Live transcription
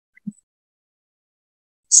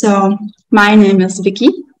So my name is Vicky,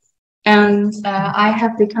 and I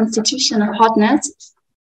have the constitution of Hotness.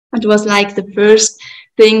 It was like the first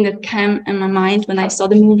thing that came in my mind when I saw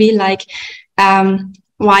the movie, like,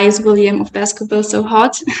 why is William of basketball so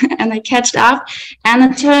hot? And I catched up, and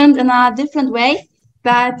it turned in a different way.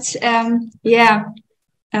 But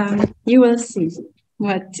you will see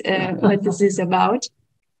what this is about.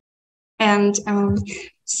 And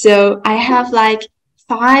so I have like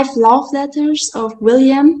 5 love letters of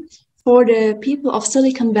William for the people of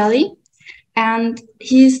Silicon Valley, and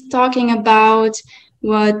he's talking about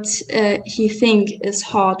what he think is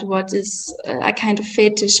hot, what is a kind of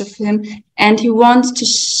fetish of him, and he wants to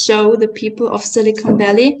show the people of Silicon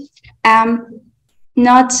Valley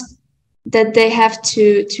not that they have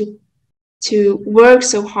to work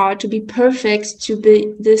so hard to be perfect, to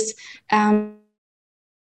be this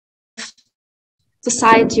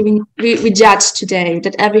society we judge today,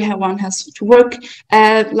 that everyone has to work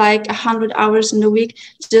like 100 hours in a week.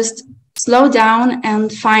 Just slow down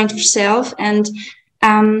and find yourself. And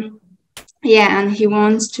and he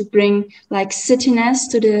wants to bring like cityness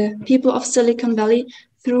to the people of Silicon Valley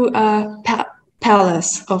through a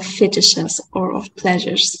palace of fetishes or of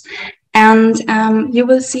pleasures. And you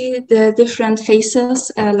will see the different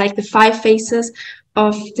faces, like the 5 faces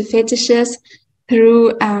of the fetishes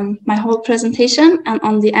through my whole presentation. And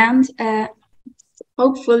on the end,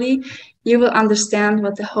 hopefully you will understand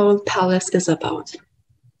what the whole palace is about.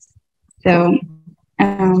 So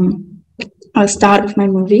I'll start with my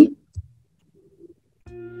movie.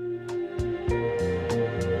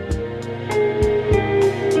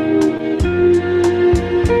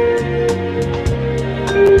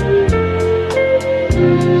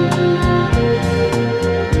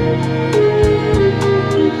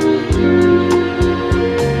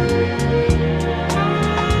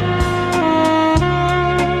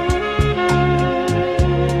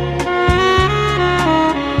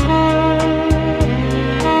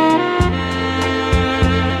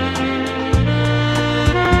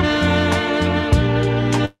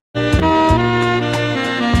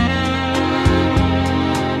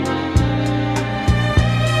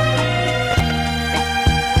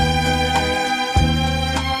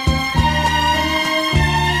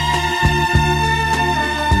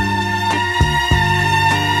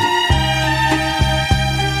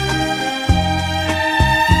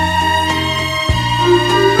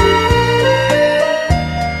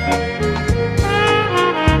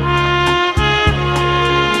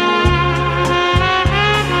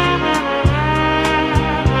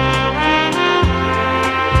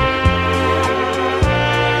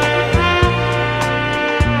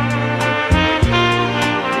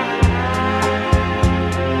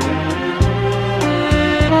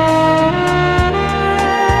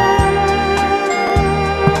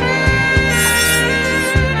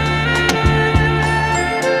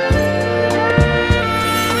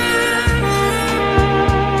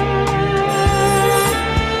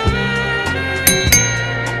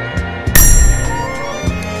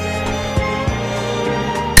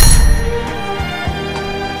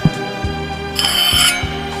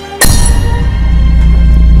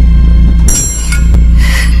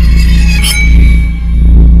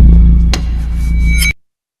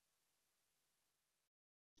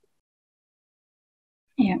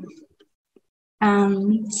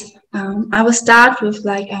 I will start with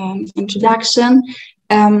like an introduction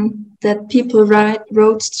that people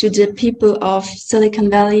wrote to the people of Silicon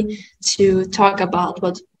Valley to talk about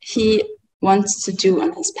what he wants to do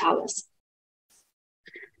on his palace.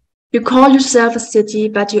 You call yourself a city,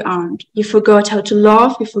 but you aren't. You forgot how to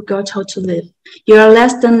love, you forgot how to live. You are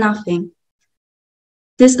less than nothing.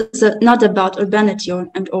 This is not about urbanity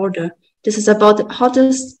and order. This is about the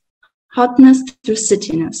hotness through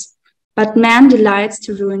cityness. But man delights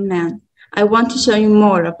to ruin man. I want to show you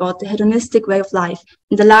more about the hedonistic way of life.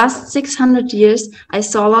 In the last 600 years, I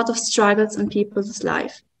saw a lot of struggles in people's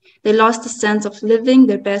life. They lost the sense of living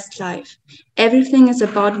their best life. Everything is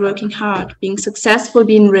about working hard, being successful,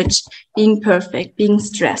 being rich, being perfect, being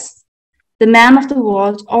stressed. The men of the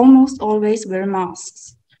world almost always wear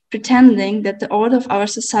masks. Pretending that the order of our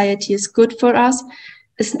society is good for us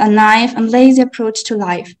is a naive and lazy approach to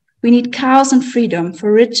life. We need chaos and freedom,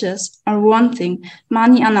 for riches are one thing,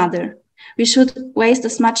 money another. We should waste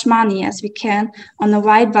as much money as we can on a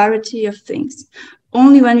wide variety of things.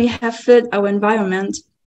 Only when we have filled our environment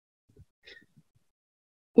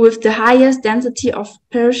with the highest density of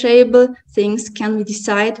perishable things can we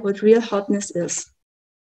decide what real hotness is.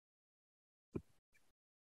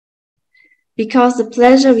 Because the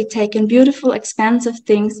pleasure we take in beautiful, expensive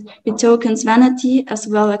things betokens vanity as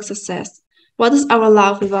well as success. What is our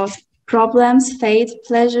love without problems, fate,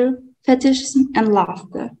 pleasure, fetishism, and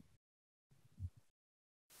laughter.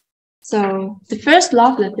 So the first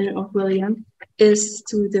love letter of William is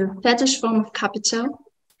to the fetish form of capital.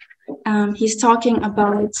 He's talking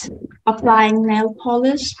about applying nail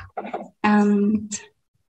polish and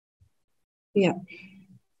yeah.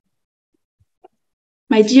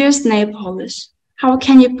 My dearest nail polish, how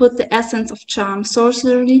can you put the essence of charm,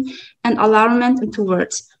 sorcery, and allurement into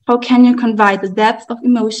words? How can you convey the depth of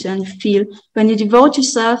emotion you feel when you devote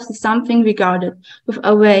yourself to something regarded with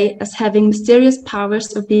a way as having mysterious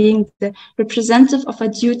powers or being the representative of a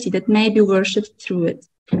duty that may be worshipped through it?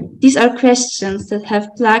 These are questions that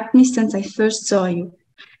have plagued me since I first saw you,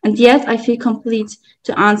 and yet I feel complete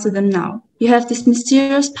to answer them now. You have these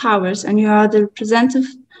mysterious powers, and you are the representative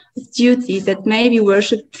of duty that may be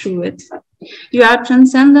worshipped through it. You are a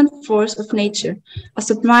transcendent force of nature, a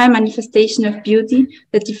sublime manifestation of beauty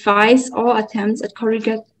that defies all attempts at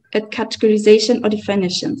categorization or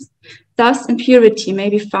definitions. Thus, in purity may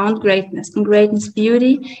be found greatness, in greatness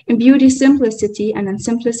beauty, in beauty simplicity, and in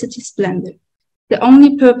simplicity splendor. The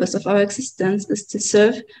only purpose of our existence is to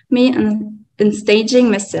serve me in staging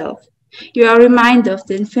myself. You are a reminder of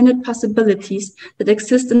the infinite possibilities that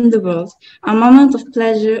exist in the world, a moment of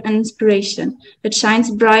pleasure and inspiration that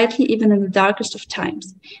shines brightly even in the darkest of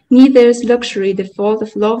times. Neither is luxury the fault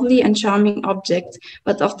of lovely and charming objects,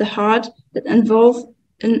 but of the heart that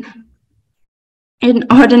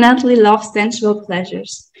inordinately loves sensual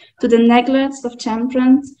pleasures. To the neglects of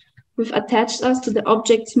temperance, we've attached us to the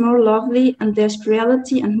objects more lovely and their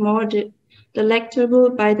spirituality and more delectable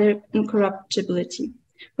by their incorruptibility.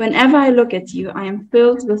 Whenever I look at you, I am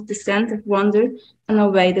filled with the sense of wonder in a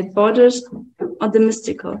way that borders on the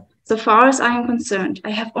mystical. So far as I am concerned,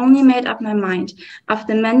 I have only made up my mind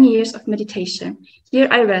after many years of meditation. Here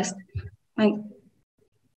I rest.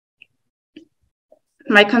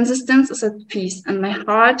 My consistence is at peace, and my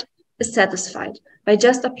heart is satisfied by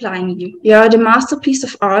just applying you. You are the masterpiece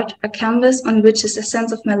of art, a canvas on which the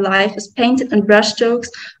essence of my life is painted in brushstrokes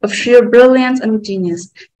of sheer brilliance and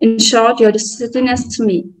genius. In short, you are the cityness to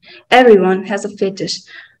me. Everyone has a fetish.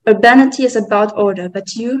 Urbanity is about order,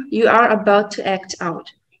 but you are about to act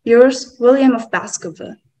out. Yours, William of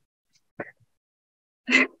Baskerville.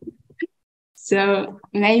 So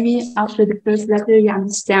maybe after the first letter, you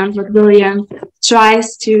understand what William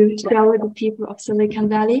tries to tell the people of Silicon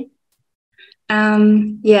Valley.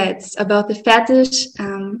 It's about the fetish,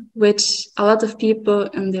 which a lot of people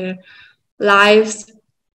in their lives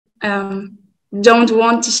don't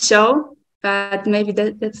want to show, but maybe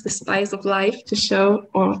that's the spice of life, to show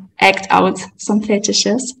or act out some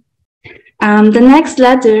fetishes. The next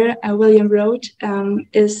letter William wrote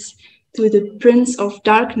is to the Prince of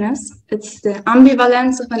Darkness. It's the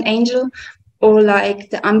ambivalence of an angel, or like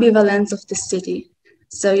the ambivalence of the city.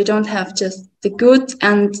 So you don't have just the good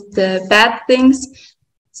and the bad things.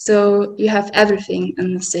 So you have everything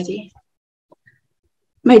in the city.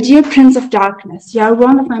 My dear Prince of Darkness, you are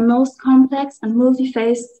one of my most complex and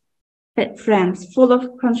multi-faced friends, full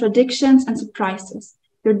of contradictions and surprises.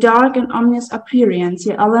 Your dark and ominous appearance,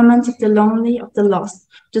 your elements of the lonely, of the lost,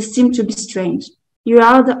 just seem to be strange. You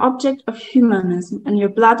are the object of humanism, and your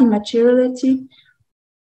bloody materiality,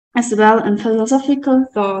 as well in philosophical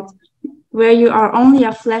thought, where you are only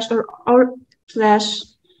a fleshly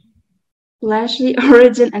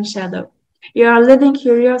origin and shadow. You are a living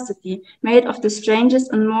curiosity, made of the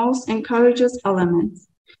strangest and most encourageous elements.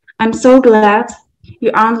 I'm so glad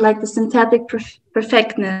you aren't like the synthetic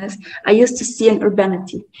perfectness I used to see in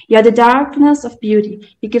urbanity. You are the darkness of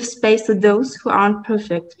beauty. You give space to those who aren't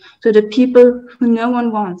perfect, to the people who no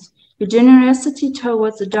one wants. Your generosity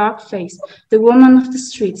towards the dark face, the woman of the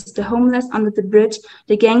streets, the homeless under the bridge,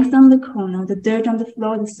 the gangster on the corner, the dirt on the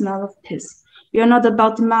floor, the smell of piss. You are not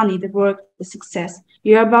about the money, the work, the success.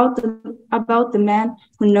 You are about the man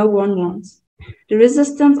who no one wants. The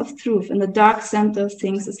resistance of truth in the dark center of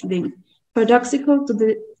things is linked, paradoxical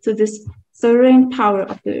to this sovereign power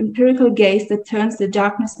of the empirical gaze that turns the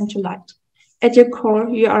darkness into light. At your core,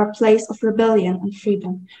 you are a place of rebellion and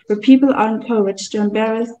freedom, where people are encouraged to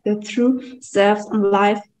embrace their true selves and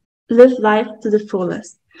live life to the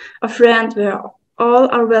fullest. A friend where all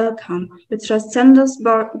are welcome, with transcendent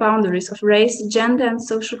boundaries of race, gender, and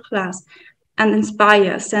social class, and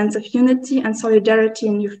inspire a sense of unity and solidarity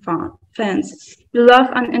in your fans. You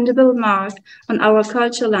love an indelible mark on our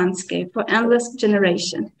cultural landscape for endless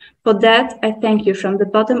generation. For that, I thank you from the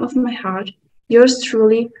bottom of my heart. Yours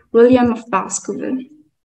truly, William of Baskerville.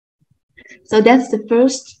 So that's the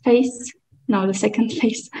first phase, now the second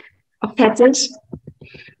phase of fetish.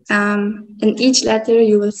 In each letter,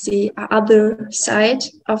 you will see another side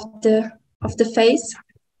of the face.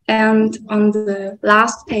 And on the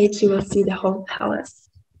last page, you will see the whole palace.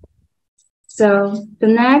 So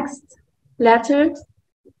the next letter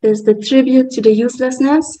is the tribute to the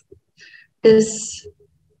uselessness, is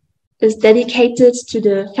dedicated to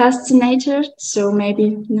the fascinator. So maybe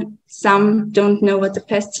some don't know what the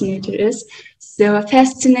fascinator is. So a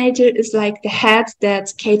fascinator is like the head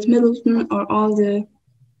that Kate Middleton or all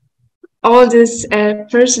these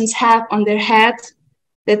persons have on their head.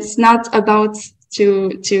 That's not about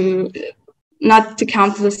not to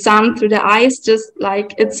count the sun through the eyes, just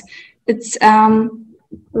like it's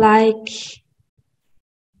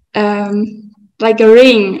like a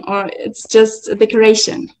ring, or it's just a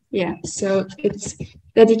decoration. Yeah, so it's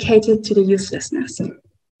dedicated to the uselessness.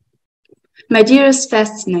 My dearest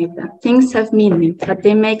fascinator, things have meaning, but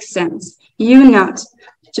they make sense. You not.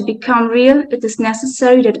 To become real, it is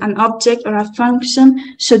necessary that an object or a function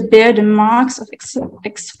should bear the marks of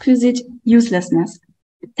exquisite uselessness.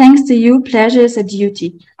 Thanks to you, pleasure is a duty,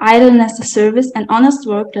 idleness a service, and honest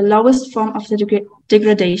work the lowest form of the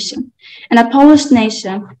degradation. In a polished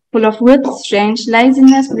nation, full of wit, strange,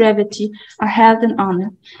 laziness, brevity, are held in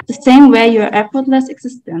honor. The same way your effortless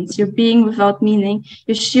existence, your being without meaning,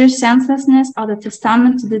 your sheer senselessness are the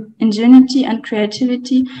testament to the ingenuity and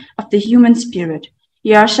creativity of the human spirit.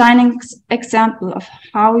 You are a shining example of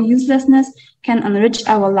how uselessness can enrich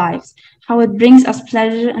our lives, how it brings us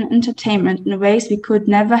pleasure and entertainment in ways we could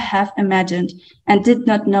never have imagined and did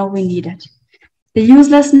not know we needed. The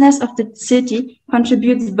uselessness of the city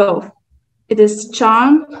contributes both. It is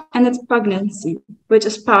charm and its poignancy, which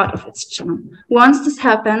is part of its charm. Once this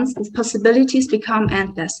happens, its possibilities become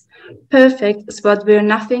endless. Perfect is what where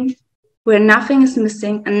nothing is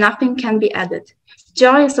missing and nothing can be added.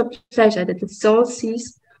 Joy is a pleasure that the soul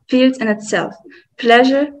feels in itself.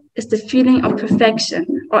 Pleasure is the feeling of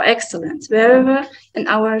perfection or excellence, wherever in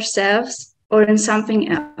ourselves or in something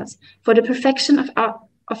else. For the perfection of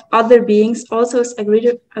other beings also is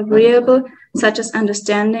agreeable, such as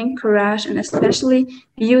understanding, courage, and especially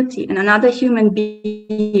beauty in another human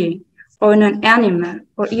being, or in an animal,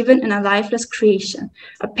 or even in a lifeless creation,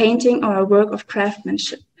 a painting or a work of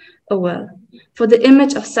craftsmanship, a will. For the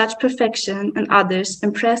image of such perfection and others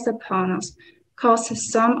impressed upon us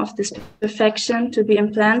causes some of this perfection to be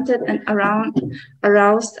implanted and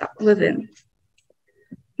aroused within.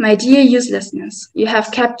 My dear uselessness, you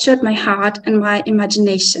have captured my heart and my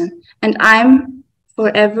imagination, and I'm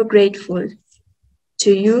forever grateful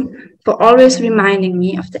to you for always reminding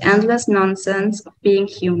me of the endless nonsense of being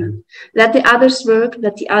human. Let the others work,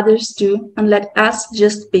 let the others do, and let us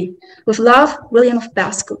just be. With love, William of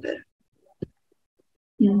Baskerville.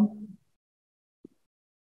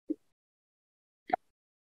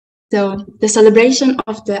 So the celebration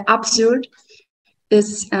of the absurd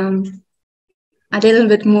is a little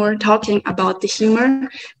bit more talking about the humor,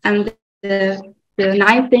 and the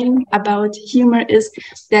nice thing about humor is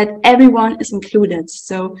that everyone is included.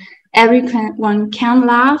 So everyone can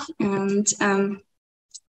laugh, and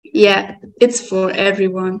yeah, it's for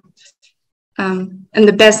everyone in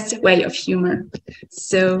the best way of humor.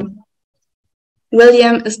 So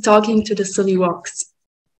William is talking to the silly walks.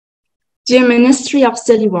 Dear Ministry of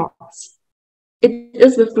Silly Walks, it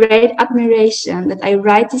is with great admiration that I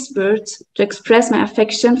write these words to express my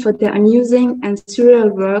affection for the amusing and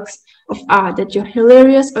surreal works of art that your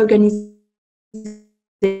hilarious organization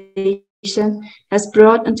has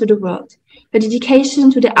brought into the world. Your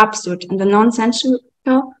dedication to the absurd and the nonsensical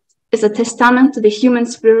is a testament to the human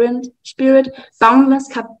spirit, boundless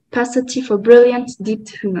capacity for brilliant, deep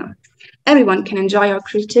humor. Everyone can enjoy our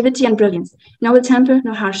creativity and brilliance, no ill temper,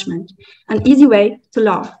 no harshment. An easy way to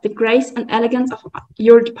laugh, the grace and elegance of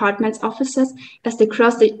your department's officers as they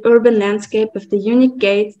cross the urban landscape with the unique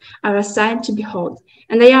gaits are a sight to behold,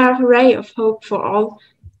 and they are a ray of hope for all,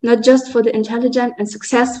 not just for the intelligent and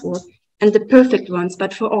successful and the perfect ones,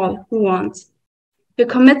 but for all who want. Your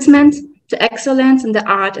commitment to excellence in the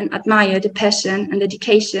art and admire the passion and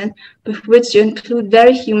dedication with which you include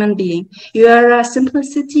very human being. Your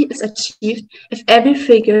simplicity is achieved if every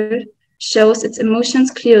figure shows its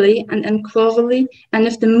emotions clearly and unequivocally, and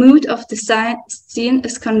if the mood of the scene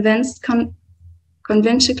is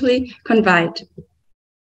conventionally conveyed.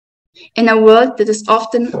 In a world that is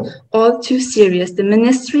often all too serious, the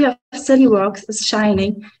Ministry of Silly Walks is a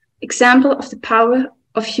shining example of the power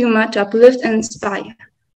of humor to uplift and inspire.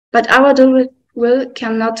 But our will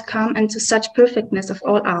cannot come into such perfectness of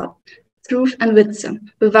all art, truth and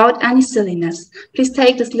wisdom, without any silliness. Please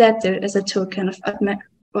take this letter as a token of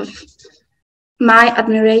my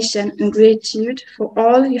admiration and gratitude for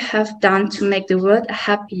all you have done to make the world a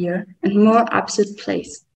happier and more absurd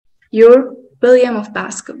place. Your William of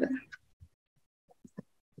Baskerville.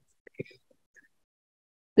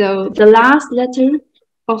 So the last letter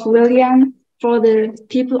of William for the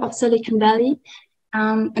people of Silicon Valley.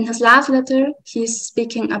 In his last letter, he's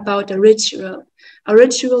speaking about a ritual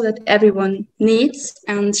that everyone needs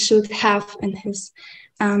and should have in his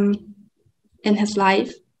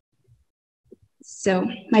life. So,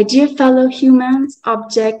 my dear fellow humans,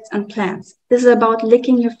 objects, and plants, this is about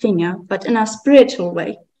licking your finger, but in a spiritual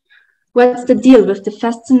way. What's the deal with the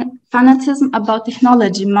fanatism about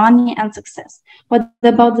technology, money, and success? What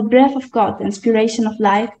about the breath of God, the inspiration of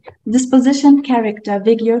life, the disposition, character,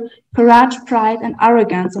 vigor, courage, pride, and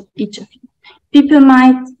arrogance of each of you? People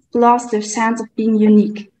might lost their sense of being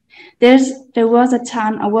unique. There was a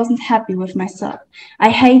time I wasn't happy with myself. I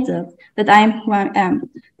hated that I am who I am.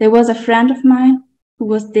 There was a friend of mine who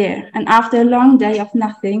was there, and after a long day of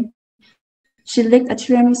nothing, she licked a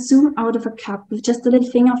tiramisu out of a cup with just the little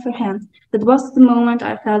finger of her hand. That was the moment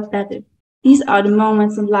I felt better. These are the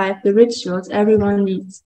moments in life, the rituals everyone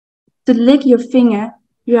needs. To lick your finger,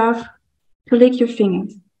 you are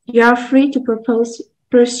free to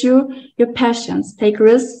pursue your passions, take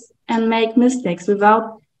risks, and make mistakes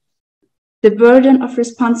without the burden of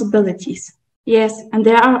responsibilities. Yes, and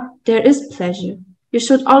there is pleasure. You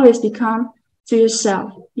should always become to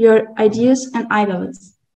yourself, your ideas and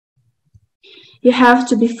idols. You have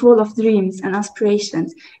to be full of dreams and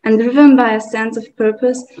aspirations and driven by a sense of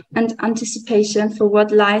purpose and anticipation for what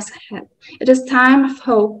lies ahead. It is time of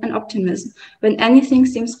hope and optimism when anything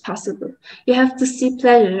seems possible. You have to see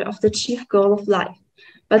pleasure of the chief goal of life.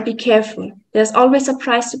 But be careful. There's always a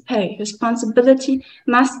price to pay. Responsibility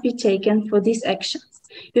must be taken for these actions.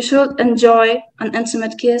 You should enjoy an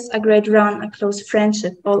intimate kiss, a great run, a close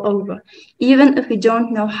friendship all over, even if we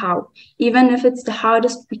don't know how, even if it's the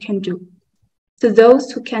hardest we can do. To those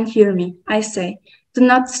who can hear me, I say, do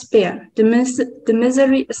not despair. The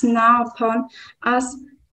misery is now upon us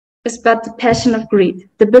is but the passion of greed,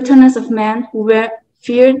 the bitterness of men who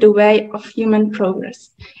fear the way of human progress.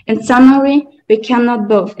 In summary, we cannot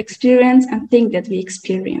both experience and think that we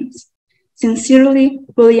experience. Sincerely,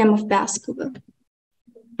 William of Baskerville.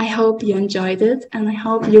 I hope you enjoyed it, and I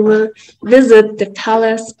hope you will visit the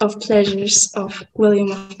Palace of Pleasures of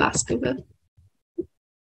William of Baskerville.